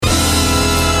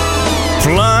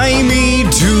Fly me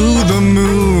to the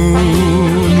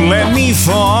moon, let me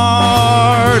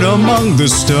fart among the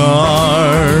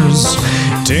stars.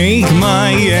 Take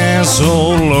my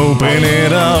asshole, open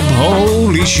it up,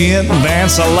 holy shit,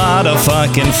 that's a lot of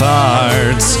fucking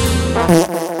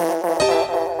farts.